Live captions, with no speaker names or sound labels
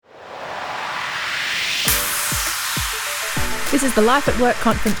This is the Life at Work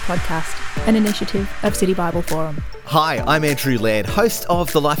Conference podcast, an initiative of City Bible Forum. Hi, I'm Andrew Laird, host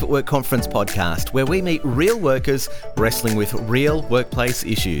of the Life at Work Conference podcast, where we meet real workers wrestling with real workplace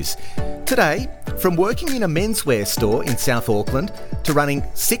issues. Today, from working in a menswear store in South Auckland to running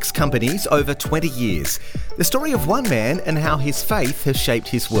 6 companies over 20 years, the story of one man and how his faith has shaped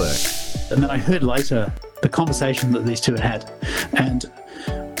his work. And then I heard later the conversation that these two had, and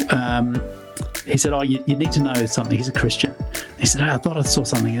he said, you need to know something. He's a Christian. He said, I thought I saw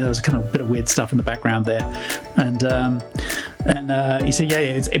something. There was kind of a bit of weird stuff in the background there. And he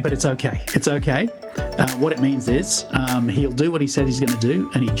said, but it's okay. It's okay. What it means is he'll do what he said he's going to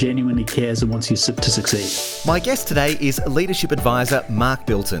do, and he genuinely cares and wants you to succeed. My guest today is leadership advisor Mark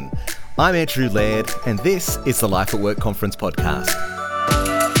Bilton. I'm Andrew Laird, and this is the Life at Work Conference podcast.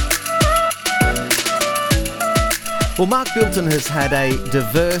 Well, Mark Bilton has had a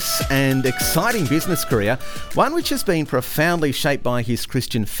diverse and exciting business career, one which has been profoundly shaped by his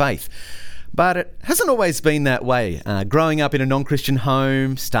Christian faith. But it hasn't always been that way. Growing up in a non-Christian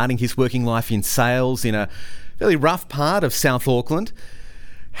home, starting his working life in sales in a fairly rough part of South Auckland.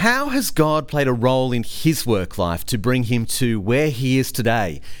 How has God played a role in his work life to bring him to where he is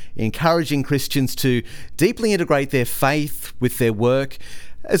today, encouraging Christians to deeply integrate their faith with their work,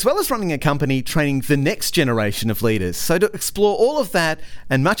 as well as running a company training the next generation of leaders? So to explore all of that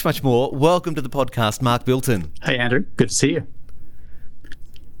and much, much more, welcome to the podcast, Mark Bilton. Hey, Andrew. Good to see you.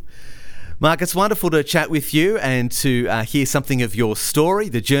 Mark, it's wonderful to chat with you and to hear something of your story,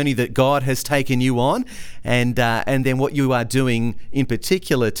 the journey that God has taken you on, and then what you are doing in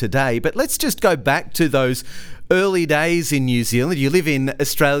particular today. But let's just go back to those early days in New Zealand. You live in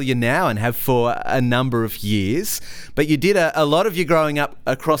Australia now and have for a number of years, but you did a lot of your growing up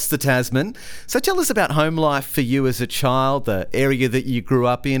across the Tasman. So tell us about home life for you as a child, the area that you grew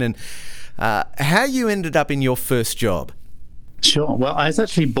up in, and how you ended up in your first job. Sure. Well, I was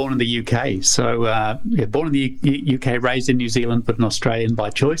actually born in the UK. So, born in the UK, raised in New Zealand, but an Australian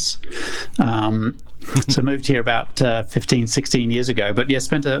by choice. So moved here about 15, 16 years ago. But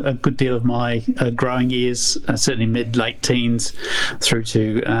spent a good deal of my growing years, certainly mid-late teens, through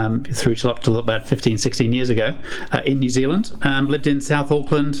to up to about 15, 16 years ago, in New Zealand. Lived in South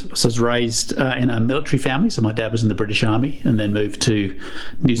Auckland. Was raised in a military family. So my dad was in the British Army, and then moved to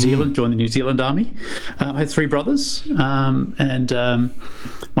New Zealand, joined the New Zealand Army. I had 3 brothers, and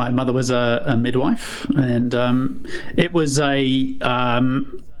my mother was a midwife, and it was a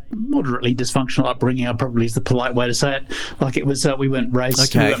moderately dysfunctional upbringing, probably is the polite way to say it. Like it was, we weren't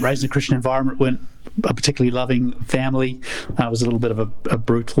raised in a Christian environment, weren't a particularly loving family. It was a little bit of a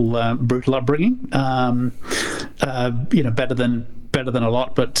brutal upbringing. Better than a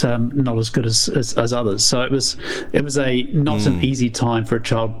lot, but not as good as others. So it was not an easy time for a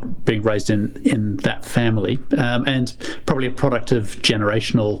child being raised in that family, and probably a product of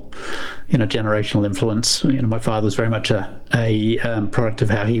generational influence. My father was very much a product of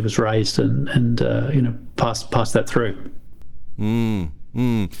how he was raised, and passed that through.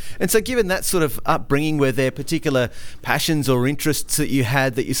 And so given that sort of upbringing, were there particular passions or interests that you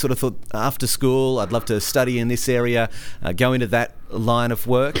had that you sort of thought, after school, I'd love to study in this area, go into that line of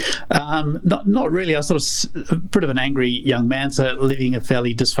work? Not really. I was sort of a bit of an angry young man, so living a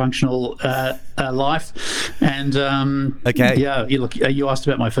fairly dysfunctional life. And you asked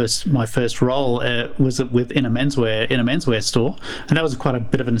about my first role was in a menswear store, and that was quite a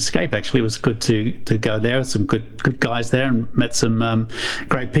bit of an escape. Actually, it was good to go there. Some good guys there, and met some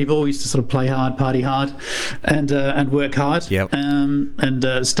great people. We used to sort of play hard, party hard, and work hard. Yep.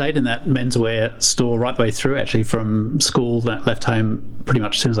 And stayed in that menswear store right the way through. Actually, from school, that left home pretty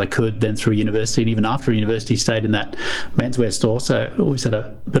much as soon as I could, then through university, and even after university stayed in that menswear store. So I always had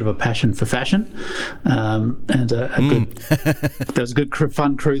a bit of a passion for fashion, and there was a good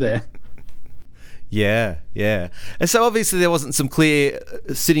fun crew there. Yeah. And so obviously there wasn't some clear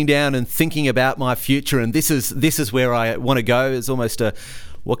sitting down and thinking about my future and this is where I want to go. It's almost a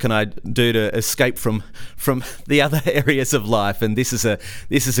what can I do to escape from the other areas of life, and this is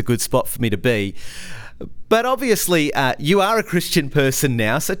a good spot for me to be. But obviously, you are a Christian person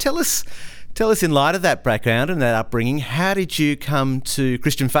now, so tell us in light of that background and that upbringing, how did you come to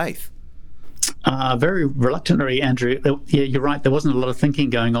Christian faith? Very reluctantly, Andrew. Yeah, you're right. There wasn't a lot of thinking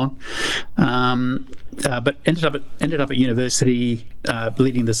going on, but ended up at university,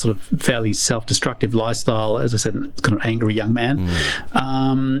 leading this sort of fairly self-destructive lifestyle. As I said, kind of angry young man.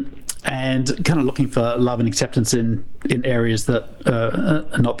 And kind of looking for love and acceptance in areas that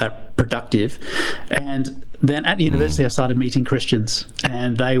are not that productive. And then at university, I started meeting Christians,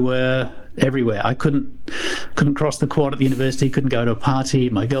 and they were everywhere. I couldn't cross the quad at the university, couldn't go to a party.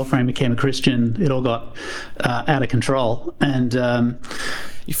 My girlfriend became a Christian. It all got out of control. And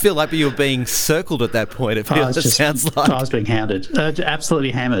you feel like you were being circled at that point. It sounds like I was being hounded, absolutely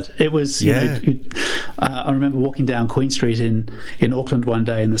hammered. It was, I remember walking down Queen Street in Auckland one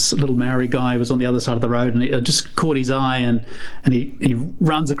day, and this little Maori guy was on the other side of the road, and it just caught his eye, and he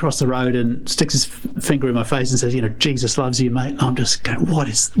runs across the road and sticks his finger in my face and says, Jesus loves you, mate. And I'm just going, what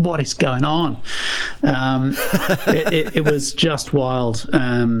is going on? It was just wild,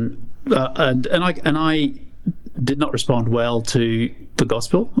 and I did not respond well to the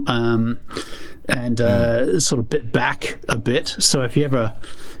gospel, sort of bit back a bit. So if you're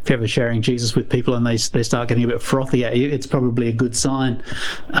ever sharing Jesus with people and they start getting a bit frothy at you, it's probably a good sign.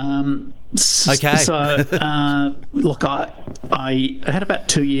 Okay. So look, I had about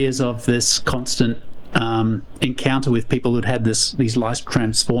 2 years of this constant encounter with people who'd had these life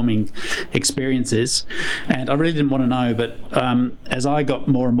transforming experiences, and I really didn't want to know, but as I got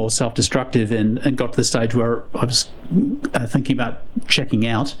more and more self-destructive and got to the stage where I was thinking about checking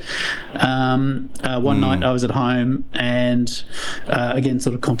out, one night I was at home and again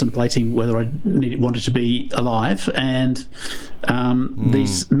sort of contemplating whether I wanted to be alive, and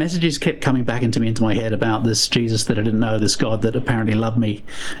these messages kept coming back into my head about this Jesus that I didn't know, this God that apparently loved me,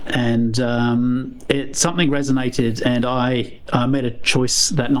 and something resonated, and I made a choice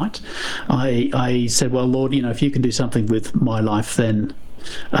that night. I said, well, Lord, if you can do something with my life, then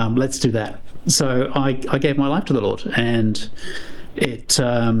let's do that. So I gave my life to the Lord, and it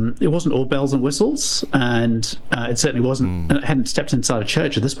wasn't all bells and whistles, and it certainly wasn't. I hadn't stepped inside a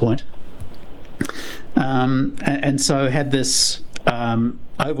church at this point, and so had this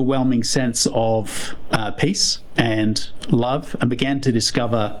overwhelming sense of peace and love, and began to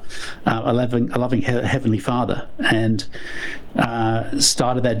discover a loving Heavenly Father, and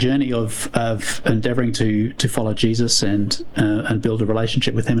started that journey of endeavoring to follow Jesus and build a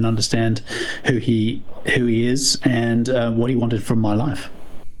relationship with Him and understand who He is and what He wanted from my life.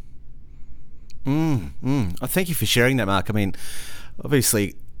 Thank you for sharing that, Mark. I mean,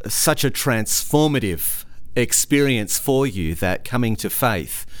 obviously, such a transformative experience for you, that coming to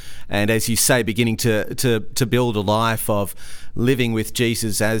faith, and as you say, beginning to build a life of living with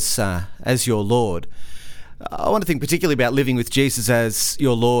Jesus as your Lord. I want to think particularly about living with Jesus as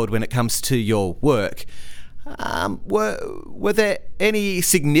your Lord when it comes to your work. Were there any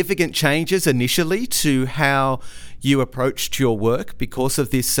significant changes initially to how you approached your work because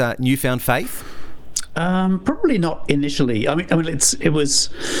of this newfound faith? Probably not initially. I mean, it was.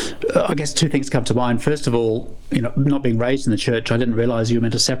 I guess two things come to mind. First of all, not being raised in the church, I didn't realise you were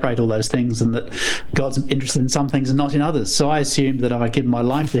meant to separate all those things, and that God's interested in some things and not in others. So I assumed that if I given my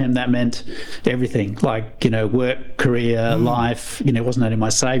life to Him, that meant everything, like work, career, life. It wasn't only my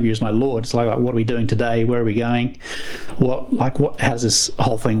Saviour, as my Lord. It's like, what are we doing today? Where are we going? How does this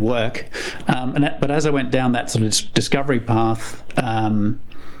whole thing work? But as I went down that sort of discovery path.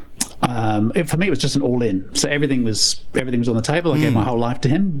 For me, it was just an all-in. So everything was on the table. I gave my whole life to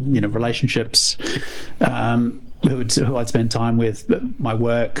Him. Relationships, who I'd spend time with, my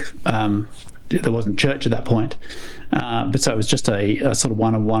work. There wasn't church at that point, but so it was just a sort of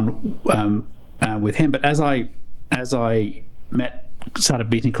one-on-one with Him. But as I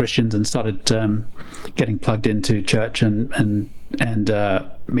started meeting Christians and started getting plugged into church and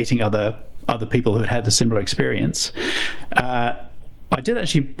meeting other people who had a similar experience. I did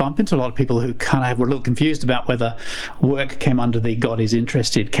actually bump into a lot of people who kind of were a little confused about whether work came under the God is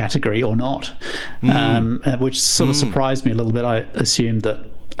interested category or not, which sort of surprised me a little bit. I assumed that,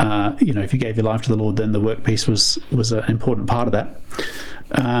 if you gave your life to the Lord, then the work piece was an important part of that.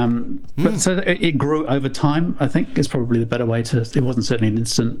 But so it grew over time, I think, is probably the better way to. It wasn't certainly an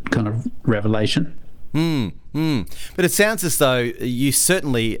instant kind of revelation. But it sounds as though you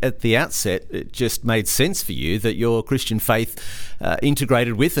certainly, at the outset, it just made sense for you that your Christian faith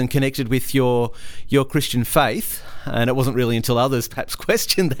integrated with and connected with your Christian faith, and it wasn't really until others perhaps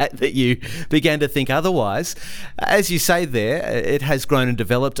questioned that you began to think otherwise. As you say there, it has grown and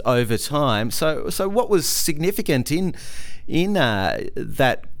developed over time. So what was significant in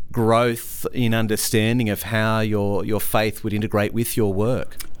that growth in understanding of how your faith would integrate with your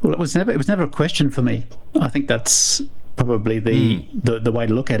work? Well, it was never a question for me. I think that's probably the way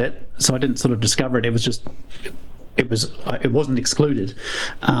to look at it. So I didn't sort of discover it. It was just it wasn't excluded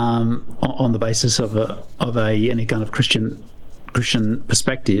on the basis of any kind of Christian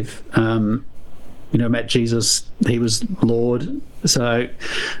perspective. Met Jesus, He was Lord. So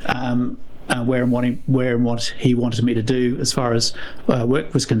where and what he wanted me to do as far as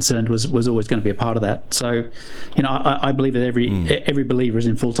work was concerned was always going to be a part of that. So, I believe that every believer is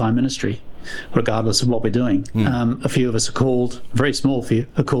in full-time ministry, regardless of what we're doing. A few of us are called, a very small few,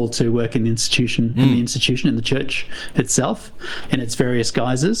 are called to work in the institution, in the church itself, in its various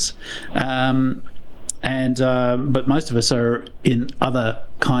guises. But most of us are in other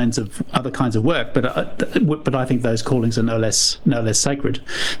kinds of work. But I think those callings are no less sacred.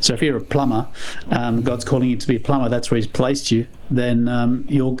 So if you're a plumber, God's calling you to be a plumber. That's where He's placed you. Then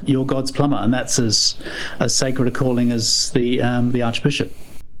you're God's plumber, and that's as sacred a calling as the Archbishop.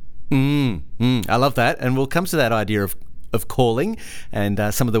 I love that, and we'll come to that idea of calling and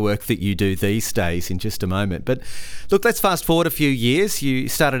some of the work that you do these days in just a moment. But look, let's fast forward a few years. You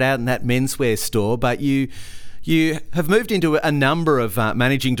started out in that menswear store, but you have moved into a number of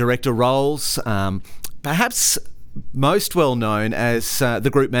managing director roles, perhaps most well known as the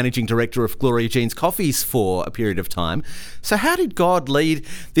group managing director of Gloria Jean's Coffees for a period of time. So how did God lead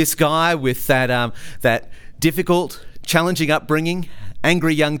this guy with that difficult, challenging upbringing,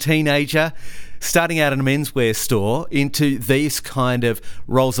 angry young teenager, starting out in a menswear store, into these kind of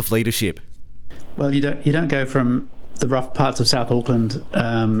roles of leadership? Well, you don't go from the rough parts of South Auckland,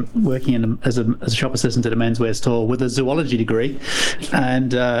 working as a shop assistant at a menswear store with a zoology degree,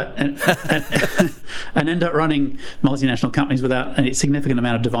 and end up running multinational companies without a significant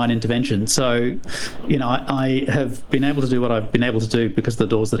amount of divine intervention. So, I have been able to do what I've been able to do because of the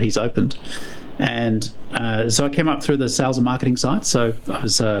doors that He's opened. And so I came up through the sales and marketing side. So I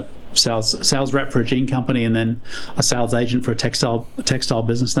was a sales rep for a jean company, and then a sales agent for a textile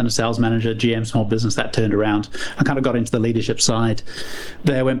business, then a sales manager, GM small business. That turned around. I kind of got into the leadership side.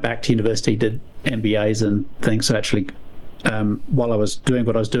 There I went back to university, did MBAs and things. So actually, while I was doing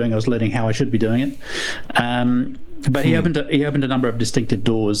what I was doing, I was learning how I should be doing it. But he opened a number of distinctive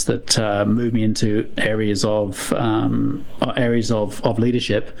doors that moved me into areas of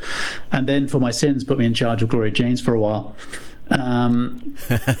leadership, and then for my sins put me in charge of Gloria Jean's for a while.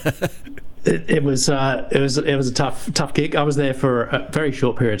 It was a tough gig. I was there for a very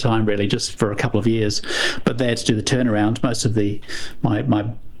short period of time, really, just for a couple of years, but there to do the turnaround. Most of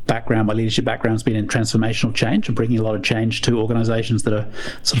my leadership background has been in transformational change and bringing a lot of change to organisations that are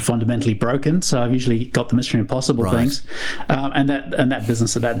sort of fundamentally broken. So I've usually got the Mission Impossible things, and that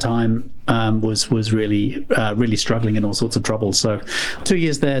business at that time was really struggling in all sorts of trouble. So 2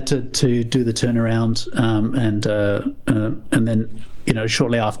 years there to do the turnaround, and then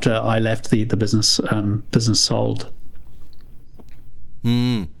shortly after I left, the business sold.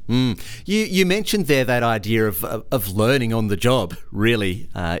 You mentioned there that idea of learning on the job, really,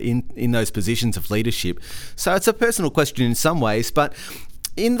 in those positions of leadership. So it's a personal question in some ways, but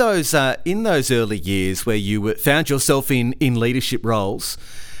in those early years where you found yourself in leadership roles,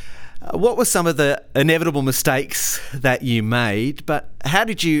 what were some of the inevitable mistakes that you made? But how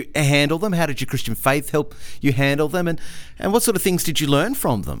did you handle them? How did your Christian faith help you handle them? And what sort of things did you learn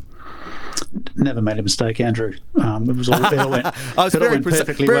from them? Never made a mistake, Andrew. It was very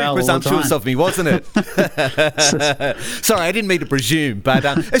presumptuous of me, wasn't it? Sorry, I didn't mean to presume, but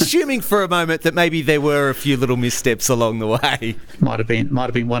assuming for a moment that maybe there were a few little missteps along the way. Might have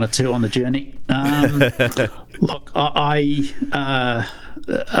been one or two on the journey. Look,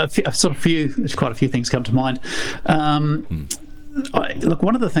 there's quite a few things come to mind. Look,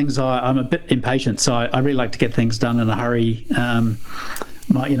 one of the things I'm a bit impatient, so I really like to get things done in a hurry.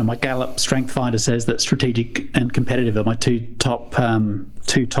 My Gallup Strength Finder says that strategic and competitive are my two top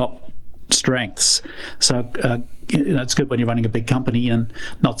strengths. So it's good when you're running a big company, and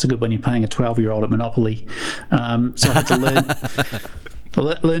not so good when you're playing a 12-year-old at Monopoly. So I had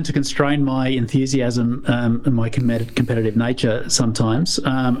to learn to constrain my enthusiasm and my competitive nature sometimes,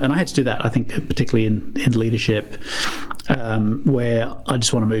 and I had to do that. I think particularly in leadership, where I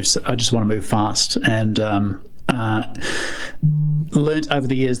just want to move fast, and learned over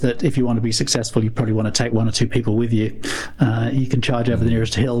the years that if you want to be successful, you probably want to take one or two people with you. You can charge over the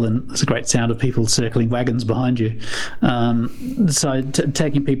nearest hill, and there's a great sound of people circling wagons behind you. So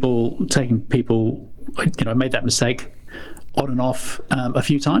taking people, I made that mistake on and off a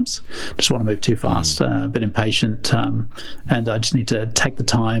few times. Just want to move too fast, a bit impatient, and I just need to take the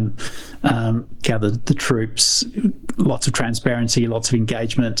time, gather the troops, lots of transparency, lots of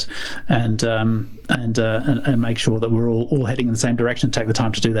engagement, and make sure that we're all heading in the same direction. Take the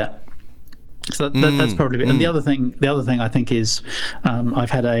time to do that. So that's probably. And the other thing I think is,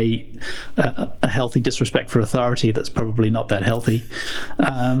 I've had a healthy disrespect for authority that's probably not that healthy.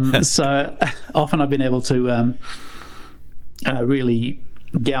 So often I've been able to really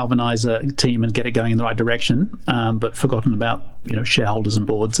galvanize a team and get it going in the right direction, but forgotten about shareholders and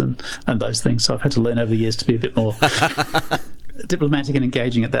boards and those things. So I've had to learn over the years to be a bit more diplomatic and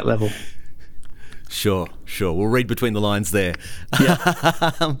engaging at that level. Sure. We'll read between the lines there.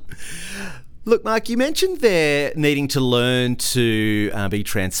 Yeah. Look, Mark, you mentioned there needing to learn to be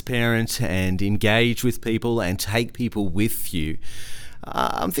transparent and engage with people and take people with you.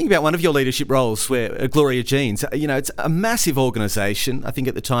 I'm thinking about one of your leadership roles where Gloria Jeans, it's a massive organisation. I think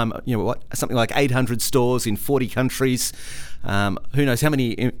at the time, something like 800 stores in 40 countries. Who knows how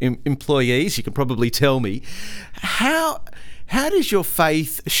many employees? You can probably tell me. How does your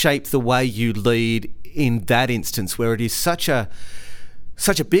faith shape the way you lead in that instance where it is such a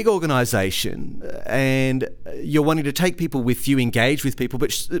big organisation and you're wanting to take people with you, engage with people,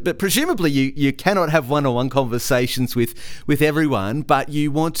 but presumably you cannot have one-on-one conversations with everyone, but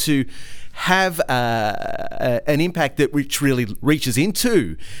you want to have an impact that which really reaches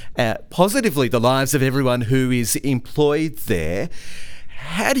into positively the lives of everyone who is employed there.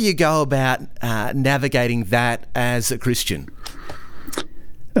 How do you go about navigating that as a Christian?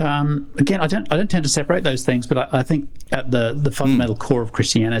 Again, I don't tend to separate those things, but I think at the fundamental core of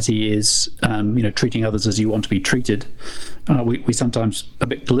Christianity is treating others as you want to be treated. We sometimes a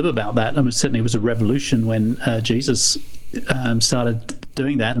bit glib about that. I mean, certainly it was a revolution when Jesus started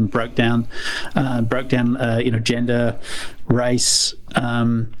doing that and broke down gender, race,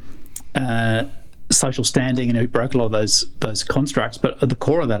 social standing, he broke a lot of those constructs. But at the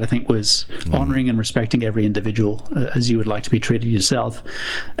core of that, I think, was honouring and respecting every individual as you would like to be treated yourself.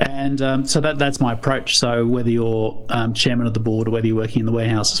 And so that's my approach. So whether you're chairman of the board or whether you're working in the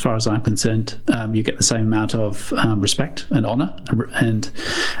warehouse, as far as I'm concerned, you get the same amount of respect and honour and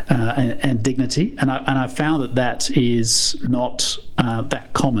dignity. And I found that is not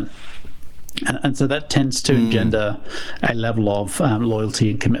that common. And so that tends to engender a level of loyalty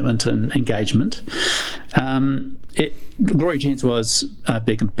and commitment and engagement. Gloria Jeans was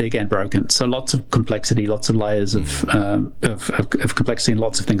big and broken, so lots of complexity, lots of layers of complexity, and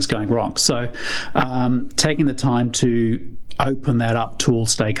lots of things going wrong. So taking the time to open that up to all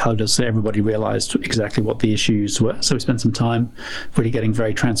stakeholders so everybody realised exactly what the issues were. So we spent some time really getting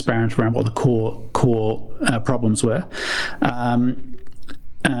very transparent around what the core problems were.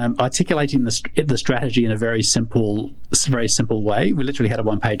 Articulating the strategy in a very simple way. We literally had a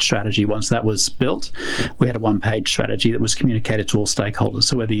one-page strategy. Once that was built, we had a one-page strategy that was communicated to all stakeholders.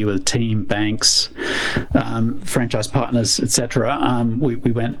 So whether you were the team, banks, franchise partners, etc., we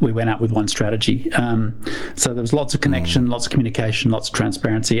went out with one strategy. So there was lots of connection, lots of communication, lots of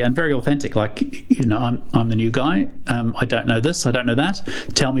transparency, and very authentic. Like, I'm the new guy. I don't know this. I don't know that.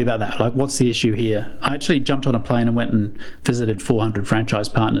 Tell me about that. Like, what's the issue here? I actually jumped on a plane and went and visited 400 franchise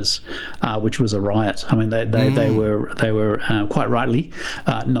partners, which was a riot. I mean, they were quite rightly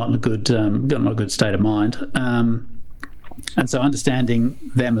not in a good state of mind. And so understanding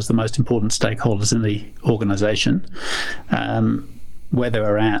them as the most important stakeholders in the organisation, where they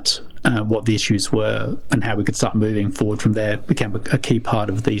were at, what the issues were, and how we could start moving forward from there became a key part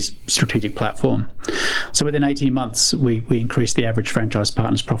of the strategic platform. So within 18 months, we increased the average franchise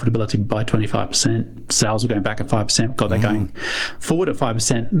partner's profitability by 25%. Sales were going back at 5%. Got that going forward at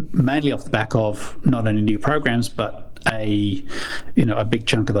 5%, mainly off the back of not only new programs, but a big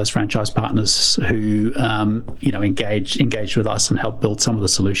chunk of those franchise partners who engaged with us and helped build some of the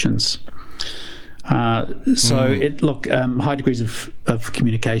solutions. High degrees of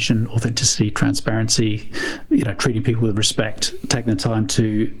communication, authenticity, transparency, treating people with respect, taking the time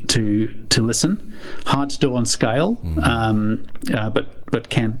to listen. Hard to do on scale, but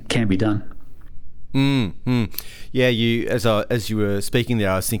can be done. Yeah, as you were speaking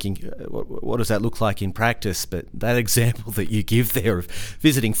there, I was thinking, what does that look like in practice? But that example that you give there of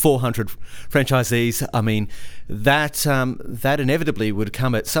visiting 400 franchisees, I mean, that inevitably would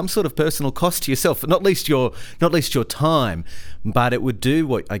come at some sort of personal cost to yourself, not least your time, but it would do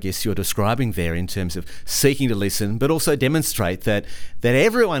what I guess you're describing there in terms of seeking to listen, but also demonstrate that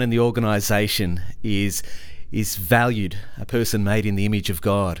everyone in the organisation is valued, a person made in the image of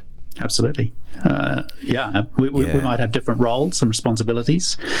God. Absolutely. We might have different roles and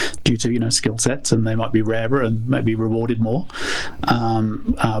responsibilities due to skill sets, and they might be rarer and maybe rewarded more.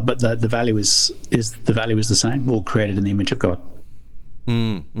 But the value is the same. All created in the image of God.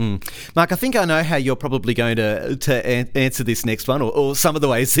 Mark, I think I know how you're probably going to answer this next one, or some of the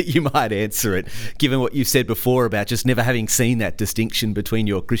ways that you might answer it, given what you said before about just never having seen that distinction between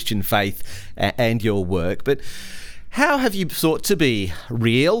your Christian faith and your work. But how have you sought to be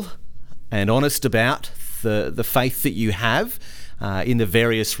real and honest about the faith that you have, in the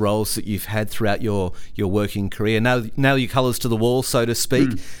various roles that you've had throughout your working career. Nail your colours to the wall, so to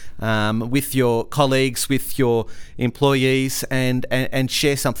speak, with your colleagues, with your employees, and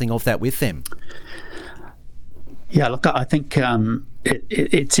share something of that with them. Yeah, look, I think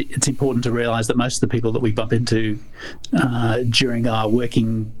it's important to realise that most of the people that we bump into during our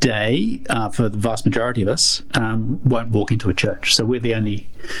working day, for the vast majority of us, won't walk into a church. So we're the only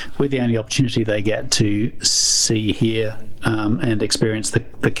opportunity they get to see, hear, and experience the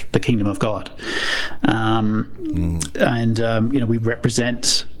kingdom of God. And we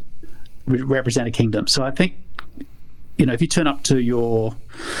represent a kingdom. So I think, if you turn up to your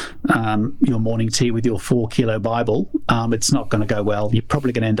morning tea with your 4-kilo Bible, it's not going to go well. You're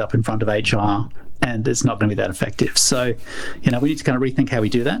probably going to end up in front of HR, and it's not going to be that effective. So, we need to kind of rethink how we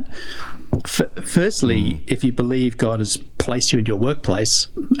do that. Firstly, if you believe God has placed you in your workplace,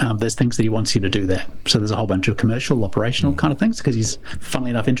 there's things that he wants you to do there. So there's a whole bunch of commercial, operational kind of things, because he's,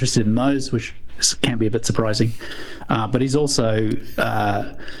 funnily enough, interested in those, which can be a bit surprising. But he's also,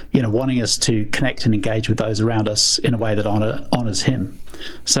 wanting us to connect and engage with those around us in a way that honours him.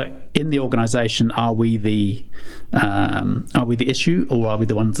 So in the organisation, are we the issue, or are we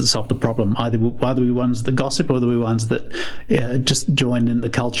the ones that solve the problem? Are we ones that gossip, or are we ones that just join in the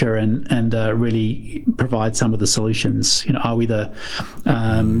culture and really provide some of the solutions? Are we the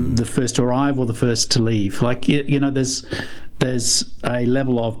first to arrive or the first to leave? There's a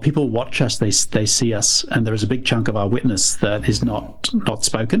level of people watch us, they see us, and there is a big chunk of our witness that is not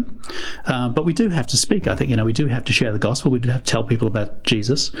spoken. But we do have to speak. I think, we do have to share the gospel. We do have to tell people about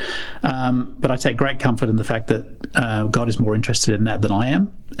Jesus. But I take great comfort in the fact that God is more interested in that than I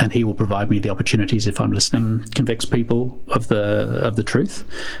am, and he will provide me the opportunities, if I'm listening, convicts people of the truth.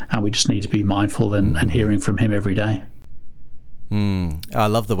 And we just need to be mindful and hearing from him every day. I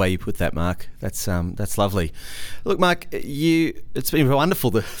love the way you put that, Mark. That's lovely. Look, Mark, it's been wonderful,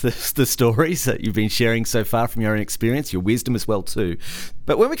 the stories that you've been sharing so far from your own experience, your wisdom as well too.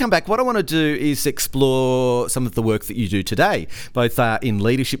 But when we come back, what I want to do is explore some of the work that you do today, both in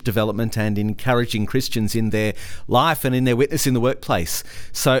leadership development and encouraging Christians in their life and in their witness in the workplace.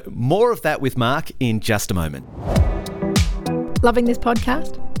 So more of that with Mark in just a moment. Loving this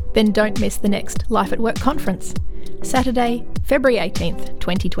podcast? Then don't miss the next Life at Work conference, Saturday, February 18th,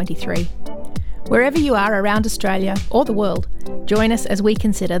 2023. Wherever you are around Australia or the world, join us as we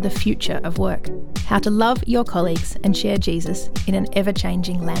consider the future of work, how to love your colleagues and share Jesus in an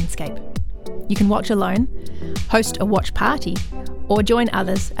ever-changing landscape. You can watch alone, host a watch party, or join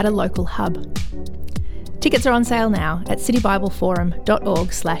others at a local hub. Tickets are on sale now at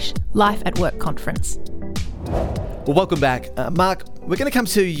citybibleforum.org/Life at Work conference. Well, welcome back. Mark, we're going to come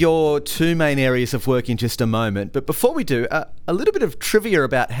to your two main areas of work in just a moment. But before we do, a little bit of trivia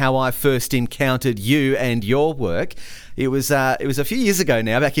about how I first encountered you and your work. It was a few years ago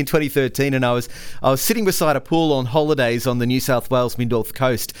now, back in 2013, and I was sitting beside a pool on holidays on the New South Wales mid-north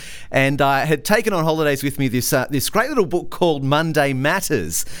coast, and I had taken on holidays with me this great little book called Monday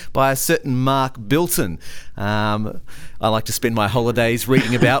Matters by a certain Mark Bilton. I like to spend my holidays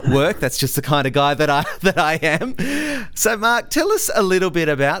reading about work. That's just the kind of guy that I am. So, Mark, tell us a little bit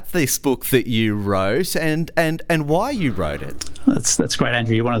about this book that you wrote and why you wrote it. That's great,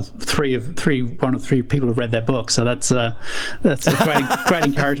 Andrew. You're one of three people who've read that book, so that's a great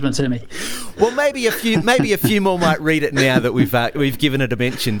encouragement to me. Well, maybe a few more might read it now that we've given it a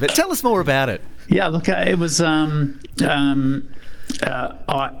mention. But tell us more about it. Yeah, look, it was. I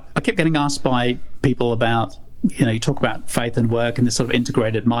kept getting asked by people about, you talk about faith and work and this sort of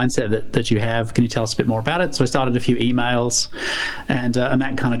integrated mindset that you have. Can you tell us a bit more about it? So I started a few emails, and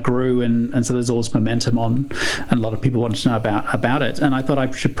that kind of grew, and so there's all this momentum on, and a lot of people wanted to know about it. And I thought I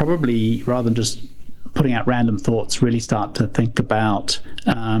should probably, rather than just putting out random thoughts, really start to think about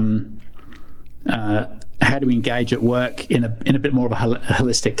how do we engage at work in a bit more of a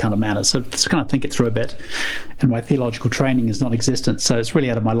holistic kind of manner. So just kind of think it through a bit. And my theological training is non-existent, so it's really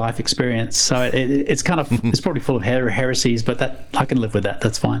out of my life experience. So it's kind of it's probably full of heresies, but that I can live with that.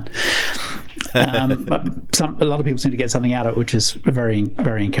 That's fine. But a lot of people seem to get something out of it, which is very,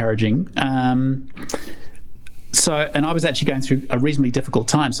 very encouraging. And I was actually going through a reasonably difficult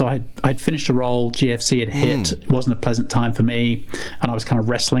time. So I'd finished a role, GFC had hit. It wasn't a pleasant time for me, and I was kind of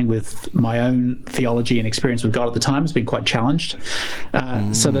wrestling with my own theology and experience with God at the time. It's been quite challenged.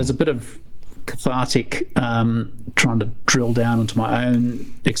 So there's a bit of cathartic trying to drill down into my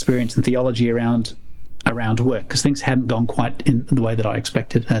own experience and theology around work, because things hadn't gone quite in the way that I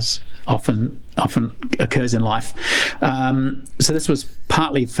expected, as often occurs in life. So this was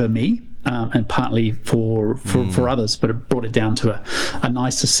partly for me, and partly for others, but it brought it down to a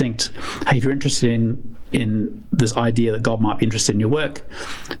nice, succinct, hey, if you're interested in in this idea that God might be interested in your work,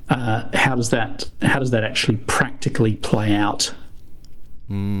 how does that actually practically play out?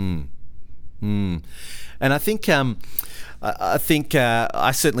 And I think I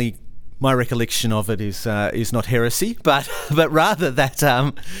certainly, my recollection of it is not heresy, but rather that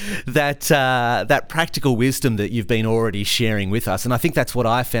practical wisdom that you've been already sharing with us, and I think that's what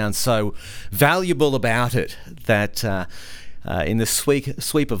I found so valuable about it. That in the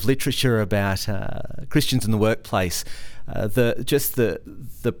sweep of literature about Christians in the workplace,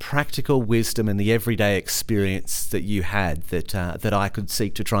 the practical wisdom and the everyday experience that you had that I could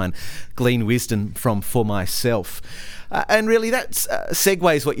seek to try and glean wisdom from for myself. And really that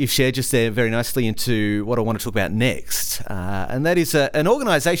segues what you've shared just there very nicely into what I want to talk about next. And that is an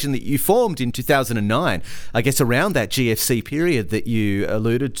organisation that you formed in 2009, I guess around that GFC period that you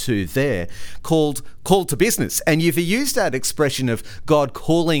alluded to there, called Called to Business. And you've used that expression of God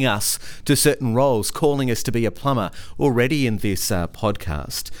calling us to certain roles, calling us to be a plumber already in this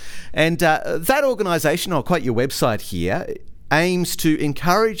podcast. And that organisation, I'll quote your website here, aims to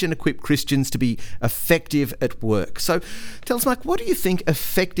encourage and equip Christians to be effective at work. So tell us, Mike, what do you think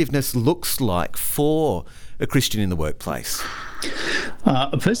effectiveness looks like for a Christian in the workplace?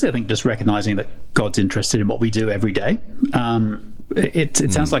 Firstly, I think just recognising that God's interested in what we do every day.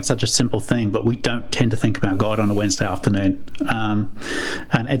 It sounds like such a simple thing, but we don't tend to think about God on a Wednesday afternoon.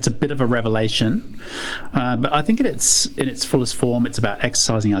 And it's a bit of a revelation. But I think in its fullest form, it's about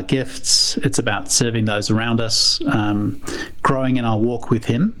exercising our gifts. It's about serving those around us, growing in our walk with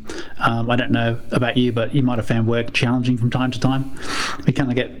Him. I don't know about you, but you might have found work challenging from time to time. We kind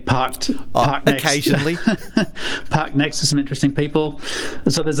of get parked occasionally. Parked next to some interesting people.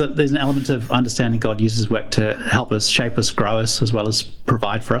 So there's an element of understanding God uses work to help us, shape us, grow us, as well as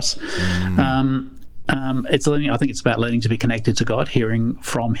provide for us. It's learning. I think it's about learning to be connected to God, hearing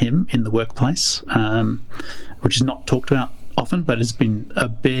from Him in the workplace, which is not talked about often, but it's been a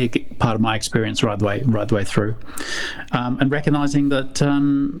big part of my experience right the way through. And recognizing that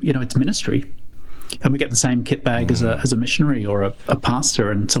it's ministry. And we get the same kit bag as a missionary or a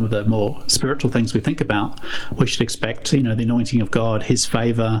pastor, and some of the more spiritual things we think about. We should expect, the anointing of God, His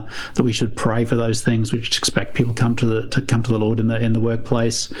favour. That we should pray for those things. We should expect people to come to the Lord in the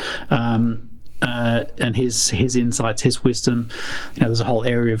workplace, and His insights, His wisdom. There's a whole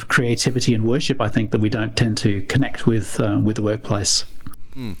area of creativity and worship, I think, that we don't tend to connect with the workplace.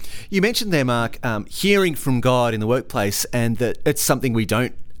 You mentioned there, Mark, hearing from God in the workplace, and that it's something we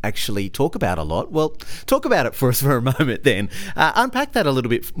don't actually talk about a lot. Well, talk about it for us for a moment then. Unpack that a little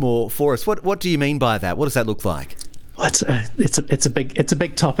bit more for us. What do you mean by that? What does that look like? Well, it's a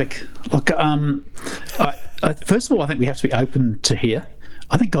big topic. Look, first of all, I think we have to be open to hear.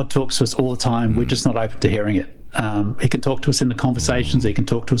 I think God talks to us all the time. We're just not open to hearing it. He can talk to us in the conversations. He can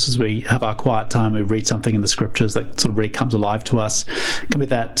talk to us as we have our quiet time. We read something in the scriptures that sort of really comes alive to us. It can be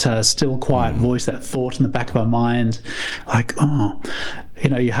that still, quiet voice, that thought in the back of our mind, like,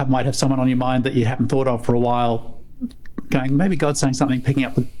 you might have someone on your mind that you haven't thought of for a while, going, maybe God's saying something, picking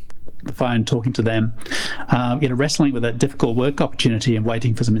up the phone, talking to them, wrestling with that difficult work opportunity and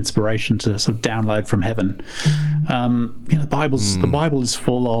waiting for some inspiration to sort of download from heaven. The Bible is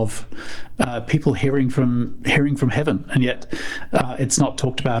full of people hearing from heaven, and yet it's not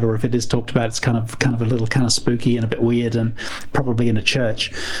talked about, or if it is talked about, it's kind of a little kind of spooky and a bit weird, and probably in a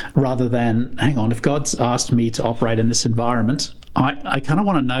church, rather than, hang on, if God's asked me to operate in this environment, I kind of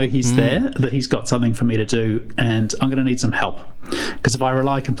want to know He's there, that He's got something for me to do, and I'm going to need some help. Because if I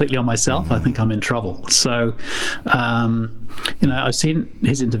rely completely on myself, I think I'm in trouble. So, I've seen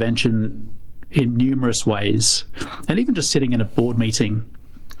His intervention in numerous ways, and even just sitting in a board meeting,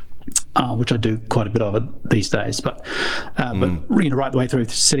 which I do quite a bit of it these days. But right the way through,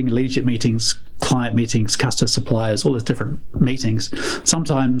 sitting in leadership meetings, client meetings, customer suppliers, all those different meetings.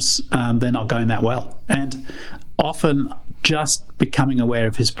 Sometimes they're not going that well, and often just becoming aware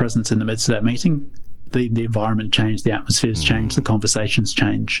of His presence in the midst of that meeting, the environment changed, the atmospheres change, the conversations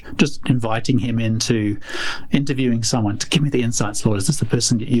change. Just inviting Him into interviewing someone to give me the insights, Lord. Is this the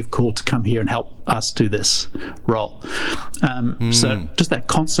person that You've called to come here and help us do this role? So just that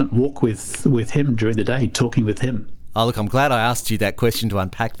constant walk with Him during the day, talking with Him. Oh, look, I'm glad I asked you that question to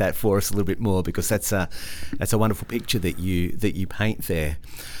unpack that for us a little bit more, because that's a wonderful picture that you paint there.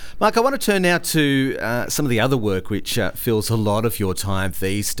 Mark, I want to turn now to some of the other work which fills a lot of your time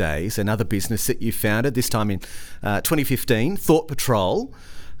these days. Another business that you founded, this time in 2015, Thought Patrol.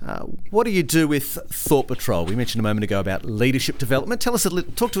 What do you do with Thought Patrol? We mentioned a moment ago about leadership development. Talk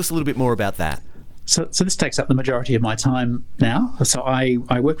to us a little bit more about that. So this takes up the majority of my time now. So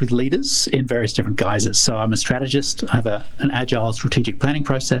I work with leaders in various different guises. So I'm a strategist. I have an agile strategic planning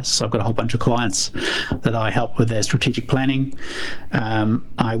process. So I've got a whole bunch of clients that I help with their strategic planning.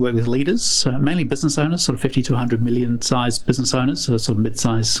 I work with leaders, mainly business owners, sort of 50 to 100 million size business owners, so sort of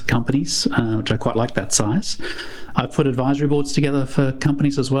mid-sized companies, which I quite like that size. I put advisory boards together for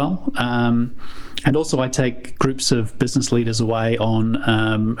companies as well. And also I take groups of business leaders away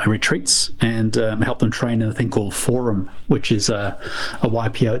on retreats and help them train in a thing called Forum, which is a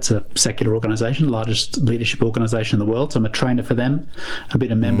YPO. It's a secular organisation, the largest leadership organisation in the world. So I'm a trainer for them. I've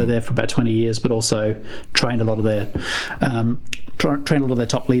been a member there for about 20 years, but also trained a lot of their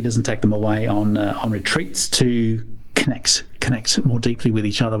top leaders and take them away on retreats to connect more deeply with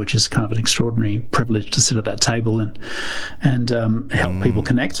each other, which is kind of an extraordinary privilege to sit at that table and help people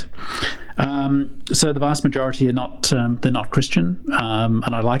connect. So the vast majority are not they're not Christian,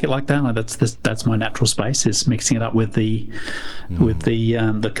 and I like it like that. That's my natural space, is mixing it up with the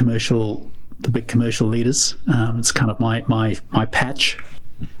big commercial leaders. It's kind of my patch.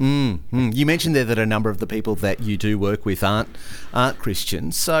 You mentioned there that a number of the people that you do work with aren't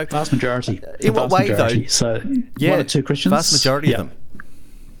Christians. So vast majority. In what way, though? So one or two Christians. Vast majority of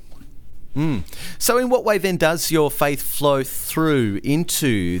them. So in what way then does your faith flow through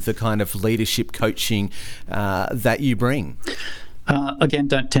into the kind of leadership coaching that you bring? Again,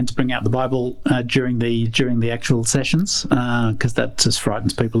 don't tend to bring out the Bible during the actual sessions, because that just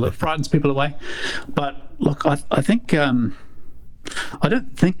frightens people away. But look, I think. I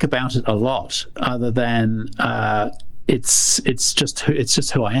don't think about it a lot, other than it's just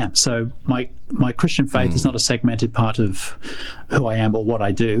who I am. So my Christian faith is not a segmented part of who I am or what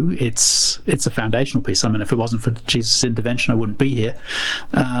I do. It's a foundational piece. I mean, if it wasn't for Jesus' intervention, I wouldn't be here.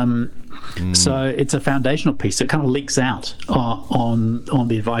 So it's a foundational piece. It kind of leaks out on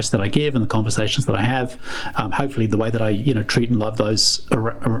the advice that I give and the conversations that I have. Hopefully, the way that I treat and love those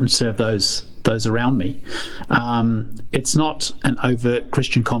and serve those around me. It's not an overt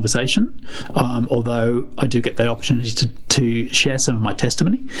Christian conversation, although I do get the opportunity to share some of my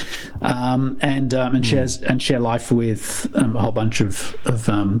testimony and share life with a whole bunch of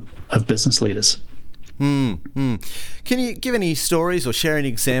business leaders. Can you give any stories or share any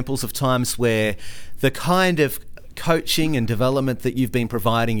examples of times where the kind of coaching and development that you've been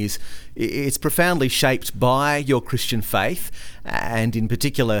providing it's profoundly shaped by your Christian faith, and in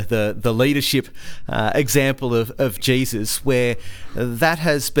particular the leadership example of Jesus, where that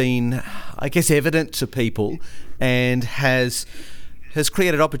has been, I guess, evident to people and has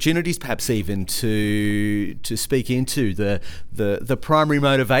created opportunities, perhaps even to speak into the primary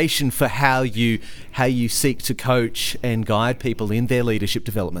motivation for how you seek to coach and guide people in their leadership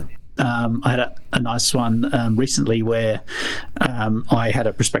development? I had a nice one recently where I had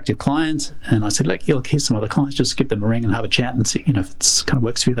a prospective client, and I said, look, here's some other clients, just give them a ring and have a chat and see, if it kind of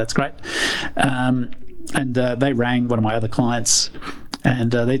works for you, that's great. And they rang one of my other clients,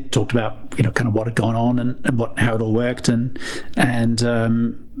 and they talked about kind of what had gone on and how it all worked, and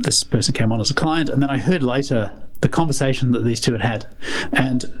this person came on as a client, and then I heard later the conversation that these two had,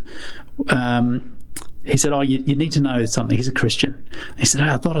 and he said, you need to know something. He's a Christian. He said,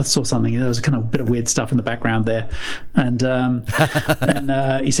 I thought I saw something. There was a kind of bit of weird stuff in the background there. And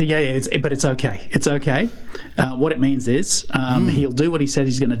he said, but it's okay. It's okay. What it means is he'll do what he said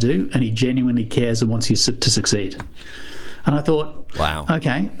he's going to do, and he genuinely cares and wants you to succeed. And I thought, wow,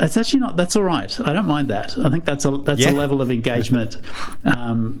 okay, that's all right. I don't mind that. I think that's a level of engagement.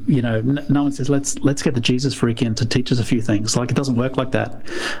 No one says, let's get the Jesus freak in to teach us a few things. Like, it doesn't work like that.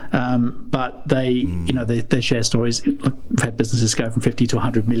 But they share stories. Look, we've had businesses go from 50 to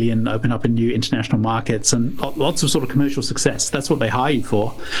 100 million, open up in new international markets, and lots of sort of commercial success. That's what they hire you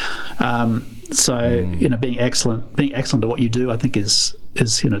for. Being excellent at what you do, I think is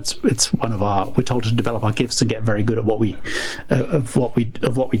it's one of we're told to develop our gifts and get very good at what we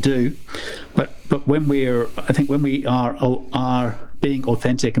do. But when we are being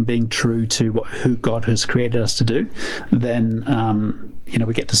authentic and being true to who God has created us to do, then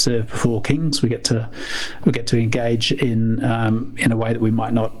we get to serve before kings. We get to engage in a way that we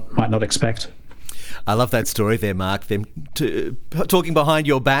might not expect. I love that story there, Mark. Them talking behind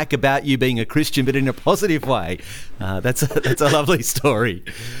your back about you being a Christian, but in a positive way. That's a lovely story.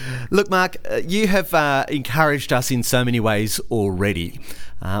 Look, Mark, you have encouraged us in so many ways already.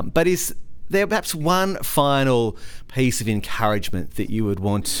 But is there perhaps one final piece of encouragement that you would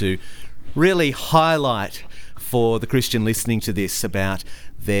want to really highlight for the Christian listening to this about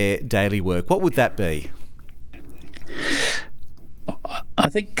their daily work? What would that be? I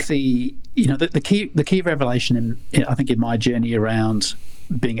think the key revelation in my journey around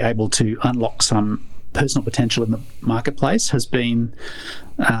being able to unlock some personal potential in the marketplace has been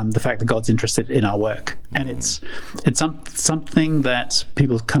the fact that God's interested in our work, and it's something that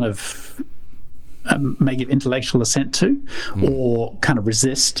people kind of may give intellectual assent to, or kind of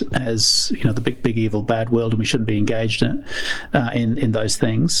resist as the big evil bad world, and we shouldn't be engaged in those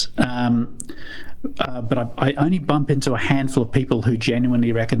things. But I only bump into a handful of people who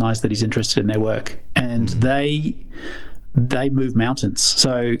genuinely recognise that he's interested in their work, and they move mountains.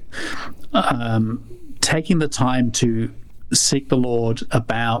 So taking the time to seek the Lord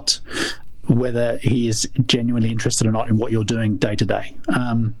about whether he is genuinely interested or not in what you're doing day to day.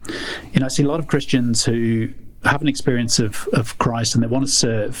 I see a lot of Christians who have an experience of Christ and they want to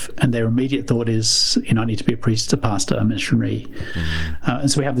serve, and their immediate thought is, I need to be a priest, a pastor, a missionary. And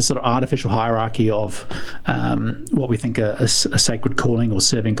so we have this sort of artificial hierarchy of what we think a sacred calling or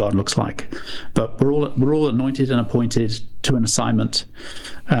serving God looks like. But we're all anointed and appointed to an assignment.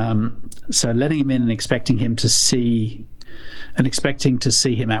 So letting him in and expecting to see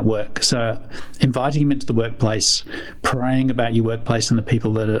him at work. So inviting him into the workplace, praying about your workplace and the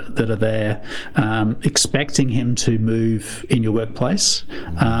people that are there, expecting him to move in your workplace,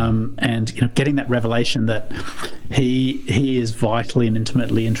 and getting that revelation that he is vitally and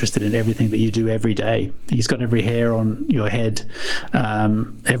intimately interested in everything that you do every day. He's got every hair on your head.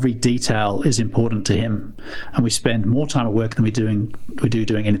 Every detail is important to him, and we spend more time at work than we do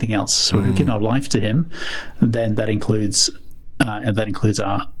doing anything else. So if we give our life to him, then that includes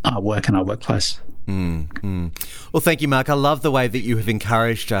our work and our workplace. Well, thank you, Mark. I love the way that you have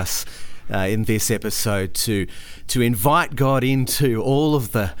encouraged us in this episode to invite God into all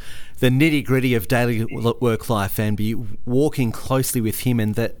of the nitty-gritty of daily work life and be walking closely with him,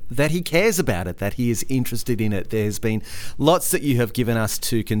 and that he cares about it, that he is interested in it. There's been lots that you have given us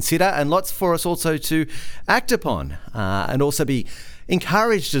to consider, and lots for us also to act upon, and also be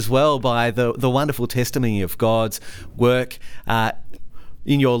encouraged as well by the wonderful testimony of God's work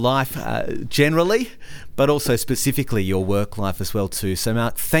in your life generally, but also specifically your work life as well too. So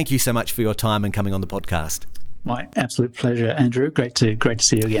Mark, thank you so much for your time and coming on the podcast. My absolute pleasure, Andrew. Great to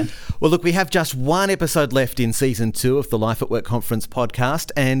see you again. Well, look, we have just one episode left in Season 2 of the Life at Work Conference podcast,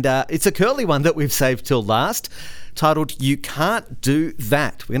 and it's a curly one that we've saved till last, titled You Can't Do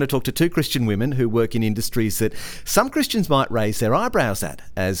That. We're going to talk to two Christian women who work in industries that some Christians might raise their eyebrows at,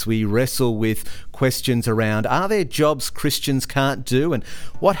 as we wrestle with questions around, are there jobs Christians can't do, and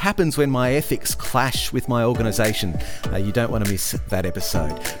what happens when my ethics clash with my organisation? You don't want to miss that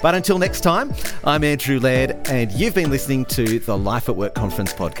episode. But until next time, I'm Andrew Laird, and you've been listening to the Life at Work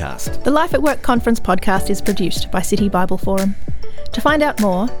Conference podcast. The Life at Work Conference podcast is produced by City Bible Forum. To find out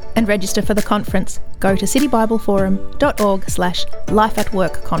more and register for the conference, go to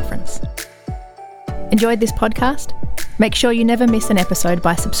citybibleforum.org/lifeatworkconference. Enjoyed this podcast? Make sure you never miss an episode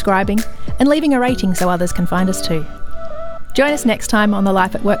by subscribing and leaving a rating so others can find us too. Join us next time on the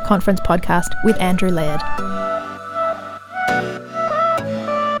Life at Work Conference podcast with Andrew Laird.